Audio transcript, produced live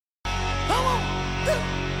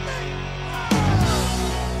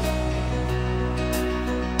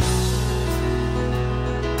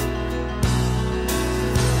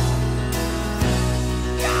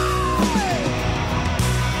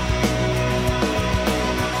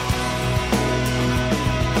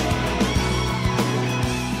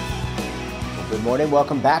morning.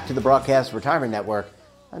 Welcome back to the Broadcast Retirement Network.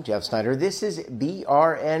 I'm Jeff Snyder. This is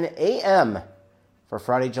BRN AM for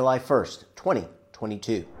Friday, July 1st,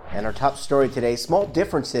 2022. And our top story today, small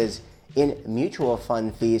differences in mutual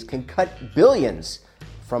fund fees can cut billions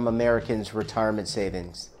from Americans' retirement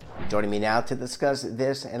savings. Joining me now to discuss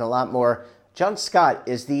this and a lot more, John Scott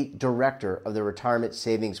is the director of the Retirement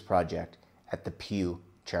Savings Project at the Pew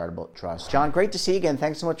Charitable Trust. John, great to see you again.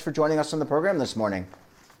 Thanks so much for joining us on the program this morning.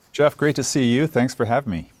 Jeff, great to see you. Thanks for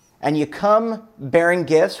having me. And you come bearing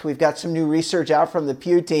gifts. We've got some new research out from the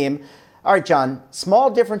Pew team. All right, John, small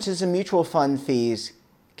differences in mutual fund fees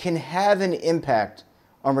can have an impact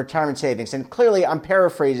on retirement savings. And clearly, I'm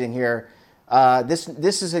paraphrasing here. This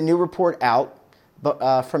is a new report out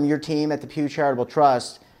from your team at the Pew Charitable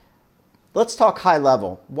Trust. Let's talk high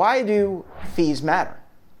level. Why do fees matter?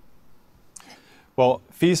 Well,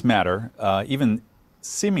 fees matter. Even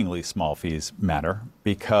seemingly small fees matter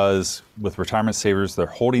because with retirement savers, they're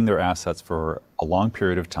holding their assets for a long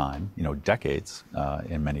period of time, decades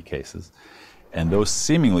in many cases. And those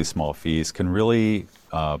seemingly small fees can really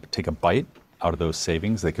take a bite out of those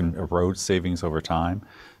savings. They can erode savings over time.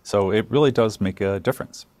 So it really does make a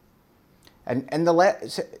difference. And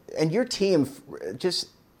your team, just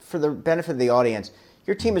for the benefit of the audience,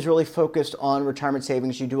 your team is really focused on retirement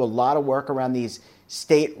savings. You do a lot of work around these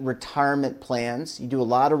state retirement plans. You do a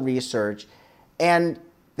lot of research. And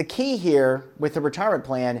the key here with the retirement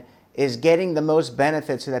plan is getting the most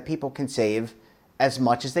benefits so that people can save as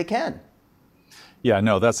much as they can. Yeah,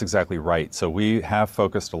 no, that's exactly right. So we have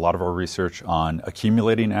focused a lot of our research on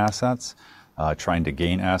accumulating assets, trying to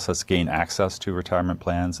gain assets, gain access to retirement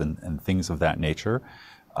plans and things of that nature.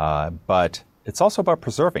 But it's also about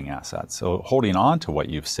preserving assets, so holding on to what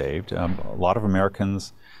you've saved. A lot of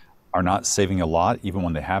Americans are not saving a lot, even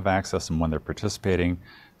when they have access and when they're participating.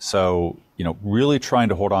 So, really trying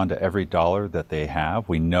to hold on to every dollar that they have.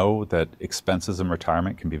 We know that expenses in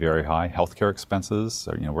retirement can be very high. Healthcare expenses,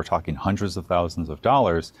 we're talking hundreds of thousands of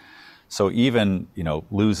dollars. So even,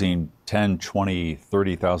 losing $10,000, $20,000,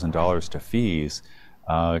 $30,000 to fees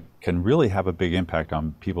can really have a big impact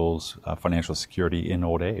on people's financial security in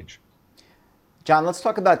old age. John, let's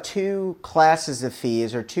talk about two classes of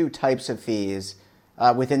fees or two types of fees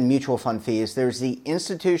within mutual fund fees. There's the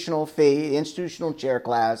institutional fee, the institutional share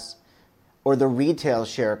class, or the retail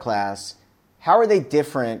share class. How are they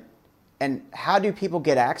different, and how do people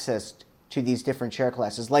get access to these different share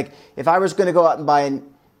classes? Like, if I was going to go out and buy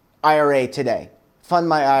an IRA today, fund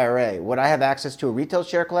my IRA, would I have access to a retail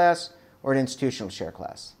share class or an institutional share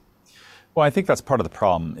class? Well, I think that's part of the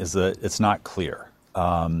problem, is that it's not clear.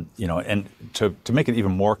 And to make it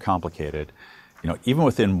even more complicated, even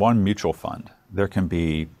within one mutual fund, there can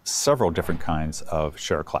be several different kinds of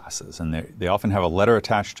share classes, and they often have a letter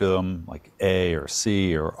attached to them, like A or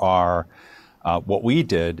C or R. What we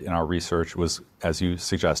did in our research was, as you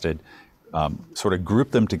suggested, sort of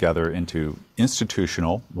group them together into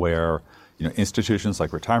institutional, where institutions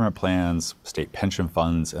like retirement plans, state pension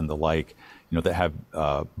funds, and the like, that have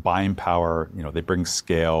buying power. They bring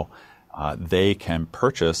scale. They can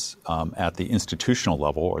purchase at the institutional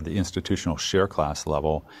level or the institutional share class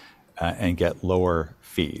level and get lower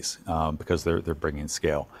fees because they're bringing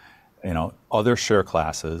scale. Other share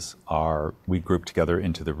classes we group together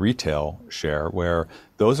into the retail share, where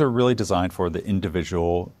those are really designed for the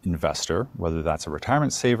individual investor, whether that's a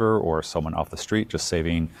retirement saver or someone off the street just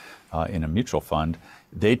saving in a mutual fund.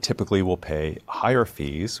 They typically will pay higher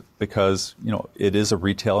fees because it is a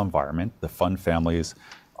retail environment. The fund families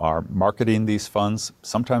are marketing these funds.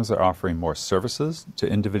 Sometimes they're offering more services to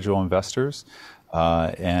individual investors,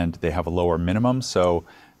 and they have a lower minimum. So,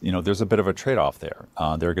 there's a bit of a trade-off there.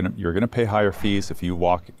 You're gonna pay higher fees if you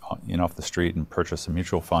walk off the street and purchase a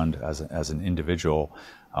mutual fund as an individual.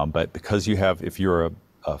 But because if you're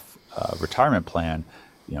a retirement plan,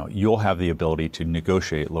 you'll have the ability to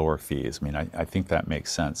negotiate lower fees. I think that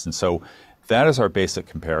makes sense. And so that is our basic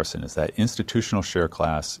comparison: is that institutional share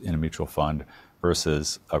class in a mutual fund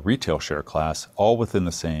versus a retail share class, all within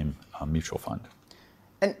the same mutual fund.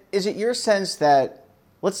 And is it your sense that,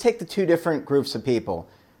 let's take the two different groups of people.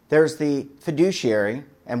 There's the fiduciary,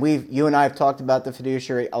 and you and I have talked about the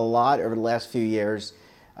fiduciary a lot over the last few years.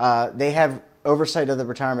 They have oversight of the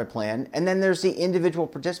retirement plan. And then there's the individual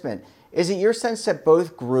participant. Is it your sense that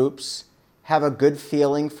both groups have a good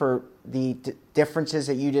feeling for the differences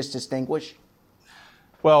that you just distinguished?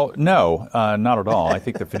 Well, no, not at all. I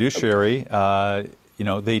think the fiduciary,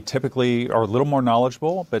 they typically are a little more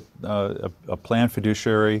knowledgeable, but a plan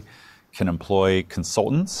fiduciary can employ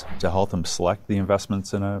consultants to help them select the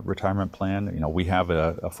investments in a retirement plan. We have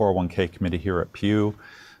a 401k committee here at Pew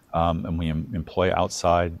and we employ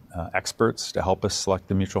outside experts to help us select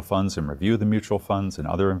the mutual funds and review the mutual funds and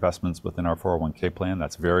other investments within our 401k plan.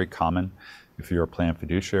 That's very common if you're a plan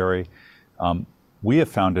fiduciary. We have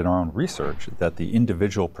found in our own research that the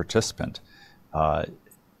individual participant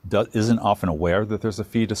isn't often aware that there's a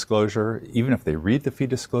fee disclosure. Even if they read the fee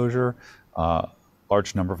disclosure,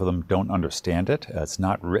 large number of them don't understand it. It's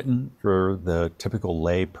not written for the typical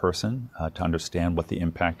lay person to understand what the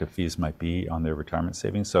impact of fees might be on their retirement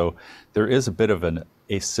savings. So there is a bit of an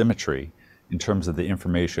asymmetry in terms of the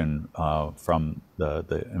information from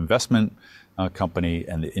the investment company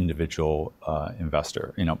and the individual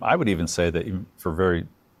investor. I would even say that even for very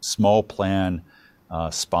small plan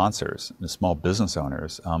sponsors, the small business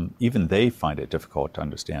owners, even they find it difficult to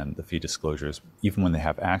understand the fee disclosures, even when they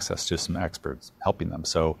have access to some experts helping them.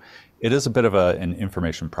 So it is a bit of an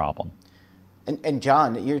information problem. And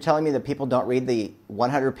John, you're telling me that people don't read the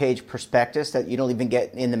 100-page prospectus that you don't even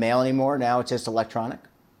get in the mail anymore? Now it's just electronic?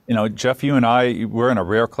 Jeff, you and I, we're in a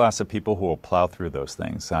rare class of people who will plow through those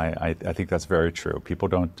things. I think that's very true. People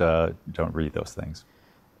don't read those things.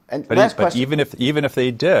 And but even if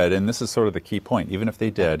they did, and this is sort of the key point, even if they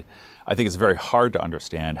did, I think it's very hard to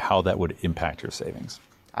understand how that would impact your savings.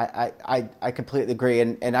 I completely agree,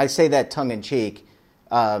 and I say that tongue in cheek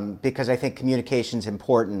because I think communication is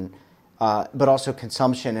important, but also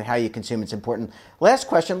consumption and how you consume is important. Last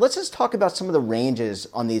question, let's just talk about some of the ranges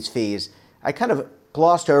on these fees. I kind of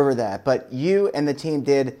glossed over that, but you and the team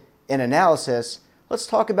did an analysis. Let's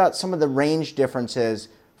talk about some of the range differences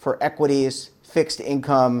for equities, fixed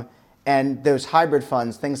income, and those hybrid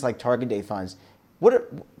funds, things like target date funds.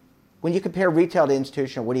 When you compare retail to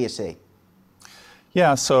institutional, what do you see?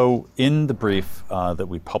 Yeah, so in the brief that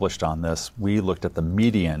we published on this, we looked at the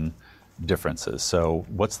median differences. So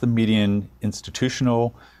what's the median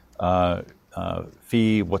institutional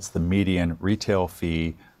fee? What's the median retail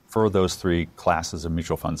fee for those three classes of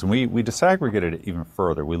mutual funds? And we disaggregated it even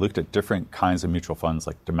further. We looked at different kinds of mutual funds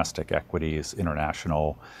like domestic equities,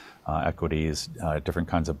 international equities, different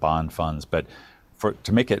kinds of bond funds. But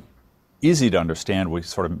to make it easy to understand, we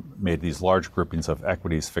sort of made these large groupings of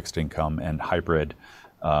equities, fixed income, and hybrid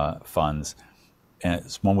funds.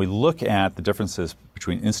 And when we look at the differences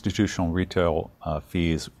between institutional and retail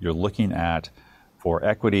fees, you're looking at, for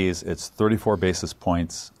equities, it's 34 basis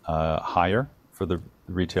points higher for the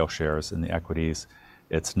retail shares in the equities.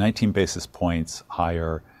 It's 19 basis points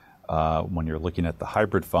higher when you're looking at the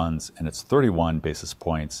hybrid funds, and it's 31 basis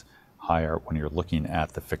points higher when you're looking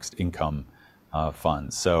at the fixed income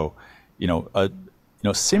funds. So, a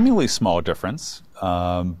seemingly small difference,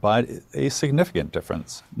 but a significant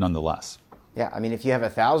difference nonetheless. Yeah, I mean, if you have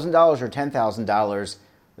 $1,000 or $10,000,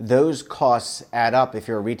 those costs add up if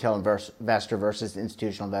you're a retail investor versus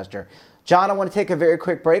institutional investor. John, I want to take a very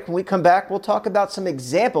quick break. When we come back, we'll talk about some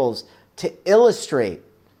examples to illustrate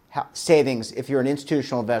how savings if you're an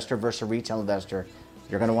institutional investor versus a retail investor.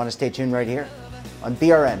 You're going to want to stay tuned right here on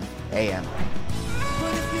BRN AM.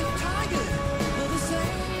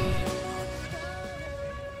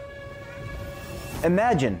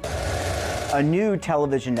 Imagine a new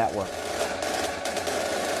television network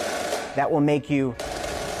that will make you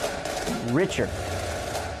richer,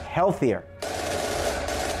 healthier,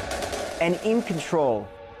 and in control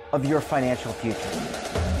of your financial future.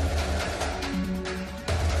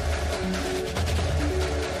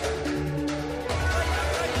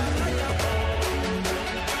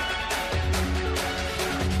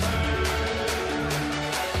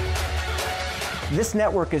 This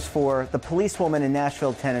network is for the policewoman in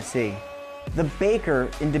Nashville, Tennessee, the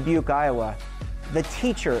baker in Dubuque, Iowa, the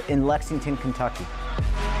teacher in Lexington, Kentucky.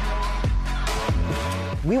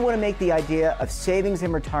 We want to make the idea of savings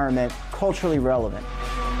and retirement culturally relevant.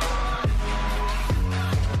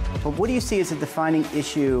 But what do you see as a defining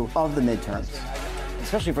issue of the midterms?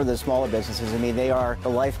 Especially for the smaller businesses. I mean, they are the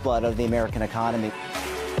lifeblood of the American economy.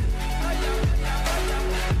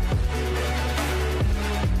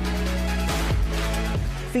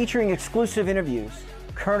 Featuring exclusive interviews,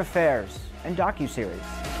 current affairs, and docuseries.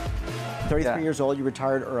 33 years old, you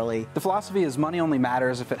retired early. The philosophy is money only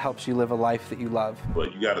matters if it helps you live a life that you love.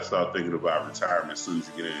 But you got to start thinking about retirement as soon as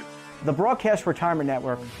you get in. The Broadcast Retirement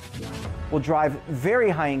Network will drive very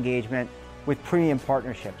high engagement with premium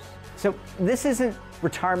partnerships. So this isn't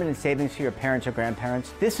retirement and savings for your parents or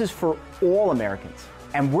grandparents. This is for all Americans.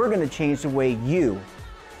 And we're going to change the way you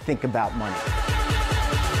think about money.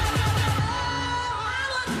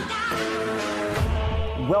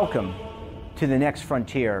 Welcome to the next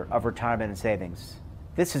frontier of retirement and savings.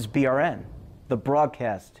 This is BRN, the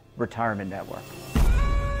Broadcast Retirement Network.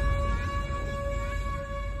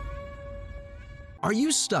 Are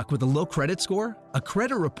you stuck with a low credit score, a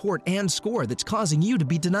credit report and score that's causing you to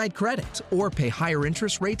be denied credit or pay higher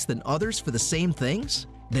interest rates than others for the same things?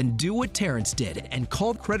 Then do what Terrence did and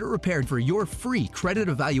call Credit Repaired for your free credit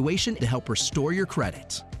evaluation to help restore your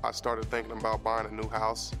credit. I started thinking about buying a new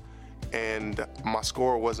house, and my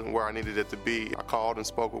score wasn't where I needed it to be. I called and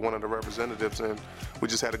spoke with one of the representatives, and we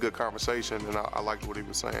just had a good conversation, and I liked what he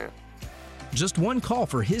was saying. Just one call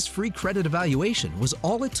for his free credit evaluation was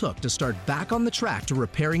all it took to start back on the track to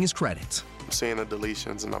repairing his credit. I'm seeing the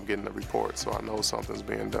deletions and I'm getting the report, so I know something's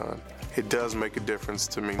being done. It does make a difference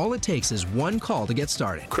to me. All it takes is one call to get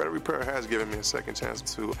started. Credit Repair has given me a second chance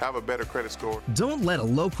to have a better credit score. Don't let a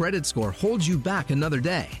low credit score hold you back another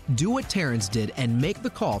day. Do what Terrence did and make the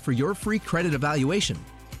call for your free credit evaluation.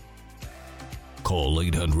 Call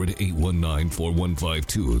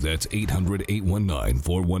 800-819-4152. That's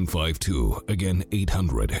 800-819-4152. Again,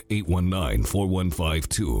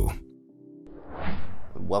 800-819-4152.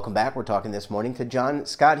 Welcome back. We're talking this morning to John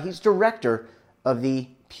Scott. He's director of the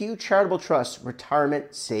Pew Charitable Trust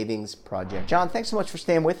Retirement Savings Project. John, thanks so much for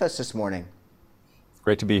staying with us this morning.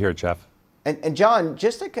 Great to be here, Jeff. And John,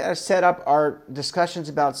 just to kind of set up our discussions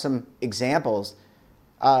about some examples,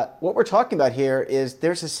 what we're talking about here is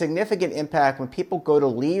there's a significant impact when people go to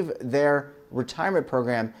leave their retirement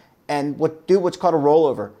program and do what's called a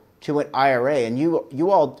rollover to an IRA. And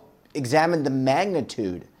you all examined the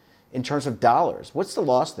magnitude in terms of dollars. What's the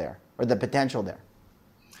loss there or the potential there?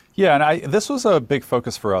 Yeah, and this was a big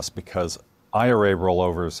focus for us because IRA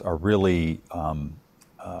rollovers are really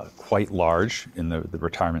quite large in the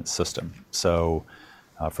retirement system. So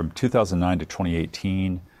from 2009 to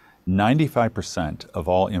 2018, 95% of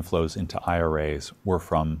all inflows into IRAs were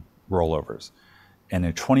from rollovers. And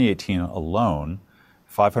in 2018 alone,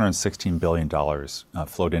 $516 billion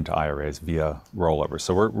flowed into IRAs via rollovers.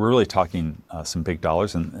 So we're really talking some big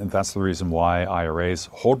dollars, and that's the reason why IRAs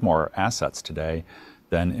hold more assets today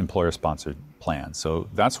than employer-sponsored plans. So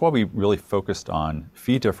that's why we really focused on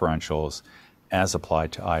fee differentials as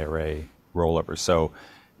applied to IRA rollovers. So,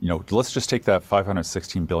 let's just take that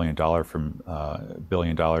 $516 billion from $1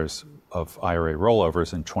 billion of IRA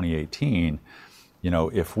rollovers in 2018.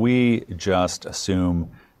 If we just assume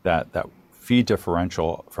that fee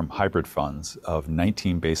differential from hybrid funds of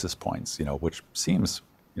 19 basis points, which seems,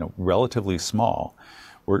 relatively small,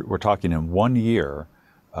 we're talking in 1 year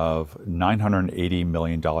of $980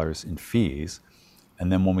 million in fees.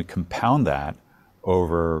 And then when we compound that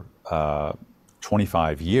over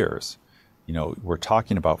 25 years, we're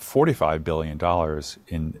talking about $45 billion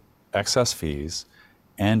in excess fees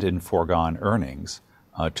and in foregone earnings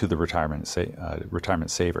to the retirement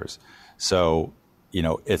savers. So,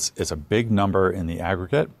 it's a big number in the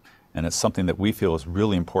aggregate, and it's something that we feel is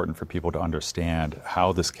really important for people to understand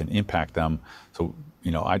how this can impact them. So,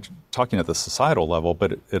 I'm talking at the societal level,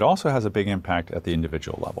 but it also has a big impact at the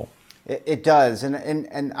individual level. It does,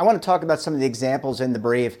 and I want to talk about some of the examples in the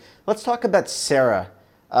brief. Let's talk about Sarah.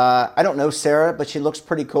 I don't know Sarah, but she looks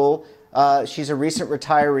pretty cool. She's a recent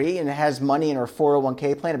retiree and has money in her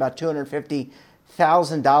 401k plan, about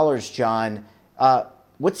 $250,000, John.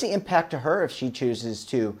 What's the impact to her if she chooses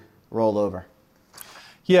to roll over?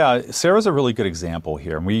 Yeah, Sarah's a really good example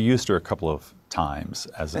here, and we used her a couple of times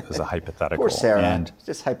as a hypothetical. Poor Sarah,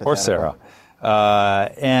 just hypothetical. Poor Sarah.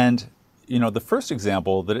 The first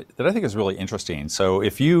example that I think is really interesting. So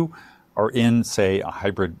if you are in, say, a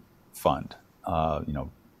hybrid fund,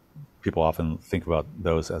 people often think about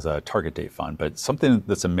those as a target date fund, but something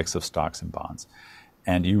that's a mix of stocks and bonds.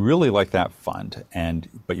 And you really like that fund,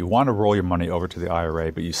 but you want to roll your money over to the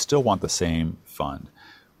IRA, but you still want the same fund.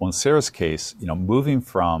 Well, in Sarah's case, moving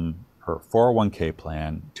from her 401k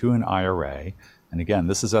plan to an IRA, and again,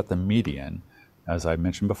 this is at the median, as I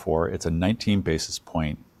mentioned before, it's a 19 basis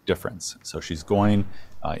point difference. So she's going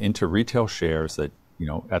into retail shares that,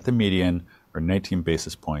 at the median are 19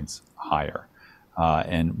 basis points higher.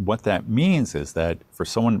 And what that means is that for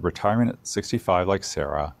someone retiring at 65 like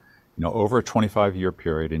Sarah, over a 25-year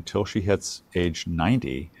period until she hits age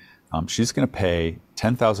 90, she's going to pay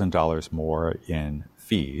 $10,000 more in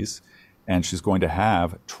fees, and she's going to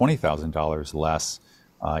have $20,000 less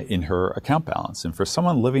in her account balance. And for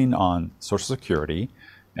someone living on Social Security,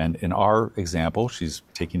 and in our example, she's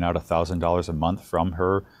taking out $1,000 a month from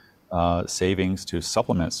her savings to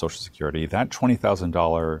supplement Social Security, that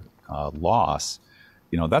 $20,000 loss,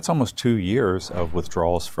 that's almost 2 years of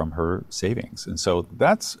withdrawals from her savings. And so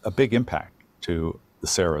that's a big impact to the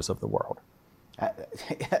Sarahs of the world.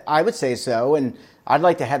 I would say so, and I'd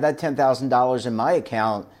like to have that $10,000 in my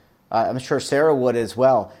account. I'm sure Sarah would as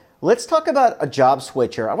well. Let's talk about a job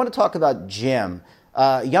switcher. I want to talk about Jim.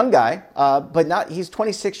 young guy, but not. He's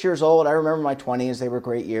 26 years old. I remember my 20s; they were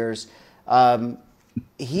great years.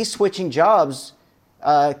 He's switching jobs.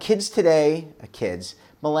 Kids today,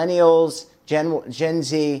 millennials, Gen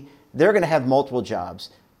Z, they're going to have multiple jobs.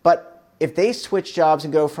 But if they switch jobs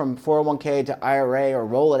and go from 401k to IRA or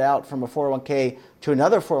roll it out from a 401k to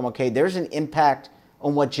another 401k, there's an impact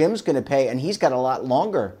on what Jim's going to pay, and he's got a lot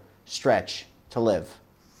longer stretch to live.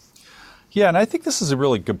 Yeah, and I think this is a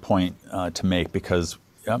really good point to make because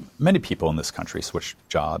many people in this country switch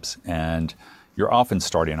jobs, and you're often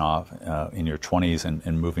starting off in your 20s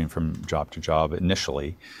and moving from job to job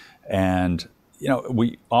initially. And,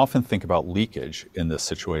 we often think about leakage in this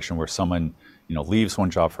situation where someone, leaves one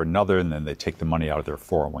job for another and then they take the money out of their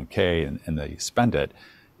 401k and they spend it.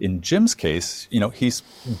 In Jim's case, he's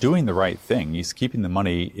doing the right thing. He's keeping the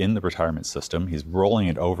money in the retirement system. He's rolling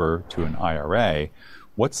it over to an IRA.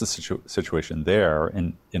 What's the situation there?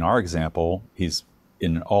 And in our example, he's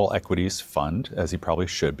in an all equities fund, as he probably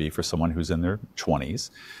should be for someone who's in their 20s.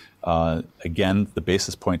 Again, the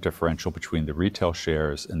basis point differential between the retail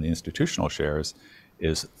shares and the institutional shares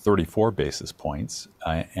is 34 basis points.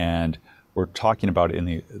 And we're talking about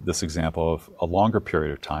in this example of a longer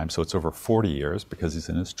period of time. So it's over 40 years because he's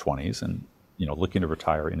in his 20s and, looking to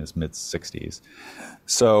retire in his mid 60s.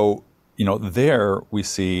 So, there we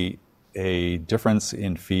see a difference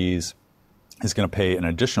in fees. He's going to pay an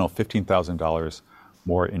additional $15,000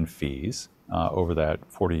 more in fees over that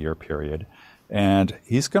 40-year period. And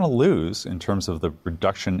he's going to lose, in terms of the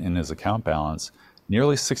reduction in his account balance,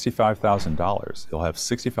 nearly $65,000. He'll have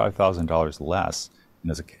 $65,000 less in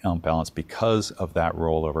his account balance because of that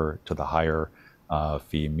rollover to the higher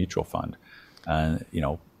fee mutual fund. And,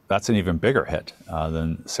 that's an even bigger hit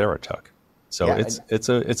than Sarah took. So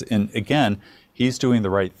and again, he's doing the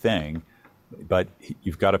right thing, but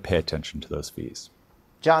you've got to pay attention to those fees.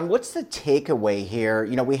 John, what's the takeaway here?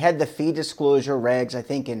 We had the fee disclosure regs, I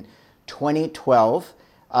think, in 2012.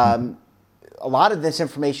 A lot of this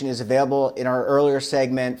information is available in our earlier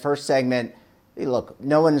first segment. Look,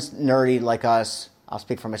 no one's nerdy like us. I'll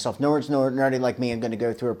speak for myself. No one's nerdy like me. I'm going to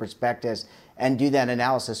go through a prospectus and do that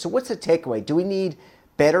analysis. So what's the takeaway? Do we need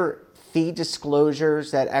better fee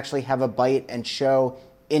disclosures that actually have a bite and show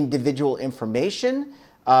individual information?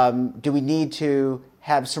 Do we need to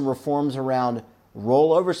have some reforms around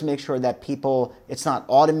rollovers to make sure that it's not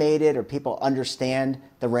automated or people understand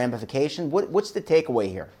the ramification? What's the takeaway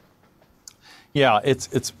here? Yeah,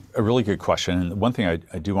 it's a really good question. And one thing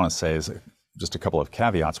I do want to say is just a couple of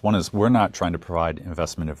caveats. One is we're not trying to provide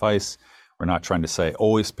investment advice. We're not trying to say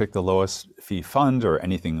always pick the lowest fee fund or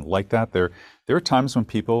anything like that. There are times when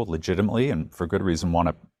people legitimately and for good reason want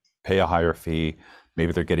to pay a higher fee.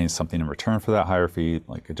 Maybe they're getting something in return for that higher fee,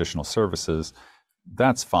 like additional services.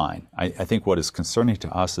 That's fine. I think what is concerning to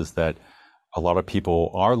us is that a lot of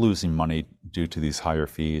people are losing money due to these higher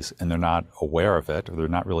fees and they're not aware of it, or they're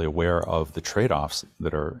not really aware of the trade-offs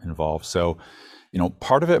that are involved. So,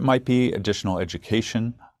 part of it might be additional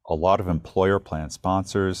education. A lot of employer plan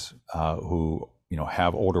sponsors who,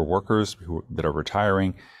 have older workers that are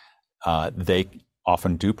retiring, they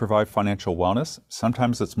often do provide financial wellness.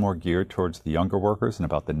 Sometimes it's more geared towards the younger workers and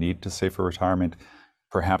about the need to save for retirement.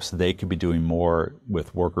 Perhaps they could be doing more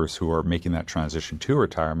with workers who are making that transition to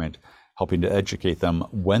retirement, helping to educate them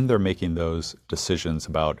when they're making those decisions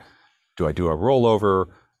about, do I do a rollover?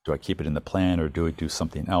 Do I keep it in the plan or do I do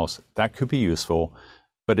something else? That could be useful.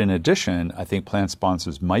 But in addition, I think plan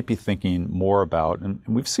sponsors might be thinking more about, and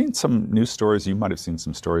we've seen some news stories, you might have seen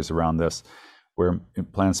some stories around this, where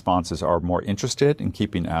plan sponsors are more interested in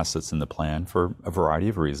keeping assets in the plan for a variety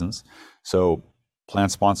of reasons. So plan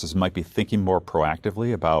sponsors might be thinking more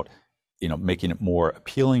proactively about, making it more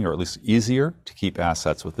appealing or at least easier to keep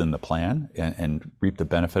assets within the plan and reap the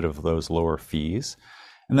benefit of those lower fees.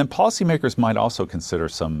 And then policymakers might also consider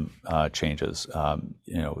some changes,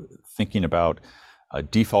 thinking about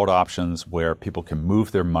default options where people can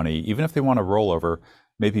move their money, even if they want to roll over,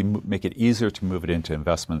 maybe make it easier to move it into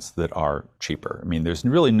investments that are cheaper. I mean, there's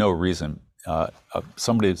really no reason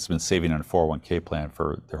somebody that's been saving in a 401k plan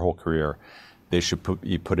for their whole career, they should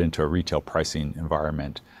be put into a retail pricing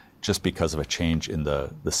environment just because of a change in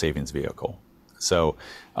the savings vehicle. So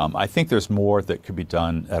I think there's more that could be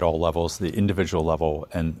done at all levels, the individual level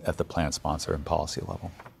and at the plan sponsor and policy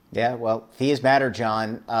level. Yeah, well, fees matter,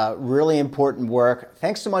 John. Really important work.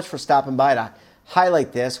 Thanks so much for stopping by to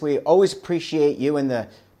highlight this. We always appreciate you and the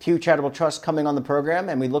Pew Charitable Trust coming on the program,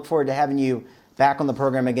 and we look forward to having you back on the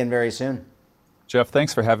program again very soon. Jeff,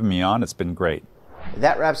 thanks for having me on. It's been great.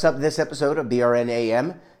 That wraps up this episode of BRN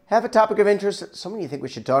AM. Have a topic of interest, someone you think we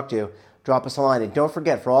should talk to, drop us a line. And don't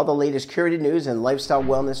forget, for all the latest curated news and lifestyle,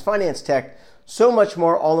 wellness, finance, tech, So much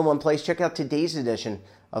more all in one place. Check out today's edition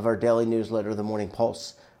of our daily newsletter, The Morning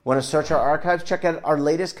Pulse. Want to search our archives? Check out our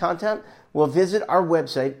latest content? Well, visit our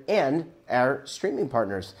website and our streaming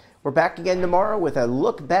partners. We're back again tomorrow with a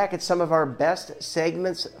look back at some of our best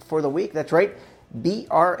segments for the week. That's right,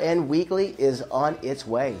 BRN Weekly is on its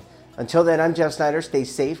way. Until then, I'm Jeff Snyder. Stay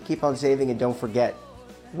safe, keep on saving, and don't forget,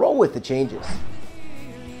 roll with the changes.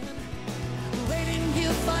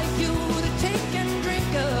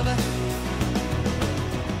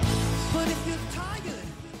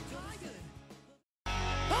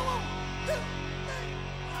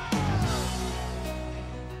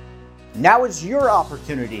 Now is your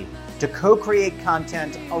opportunity to co-create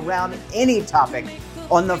content around any topic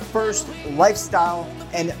on the First Lifestyle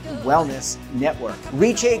and Wellness Network.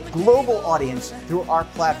 Reach a global audience through our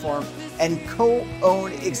platform and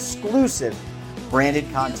co-own exclusive branded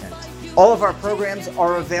content. All of our programs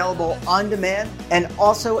are available on demand and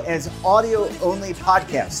also as audio-only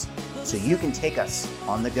podcasts, so you can take us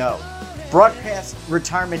on the go. Broadcast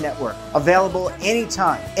Retirement Network, available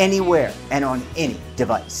anytime, anywhere, and on any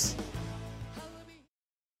device.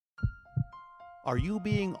 Are you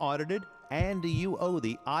being audited and do you owe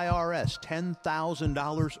the IRS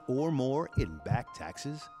 $10,000 or more in back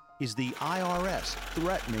taxes? Is the IRS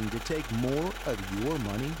threatening to take more of your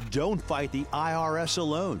money? Don't fight the IRS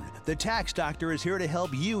alone. The Tax Doctor is here to help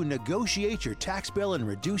you negotiate your tax bill and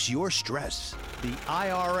reduce your stress. The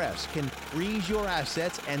IRS can freeze your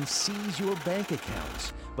assets and seize your bank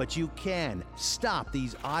accounts, but you can stop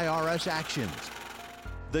these IRS actions.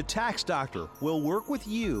 The Tax Doctor will work with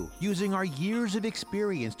you using our years of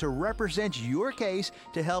experience to represent your case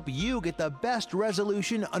to help you get the best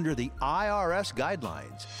resolution under the IRS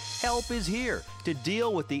guidelines. Help is here to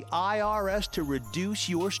deal with the IRS to reduce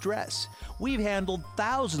your stress. We've handled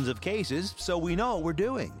thousands of cases, so we know what we're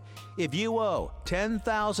doing. If you owe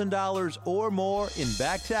 $10,000 or more in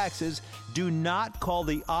back taxes, do not call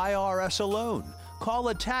the IRS alone. Call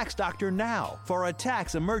a Tax Doctor now for a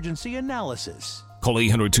tax emergency analysis. Call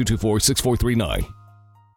 800-224-6439.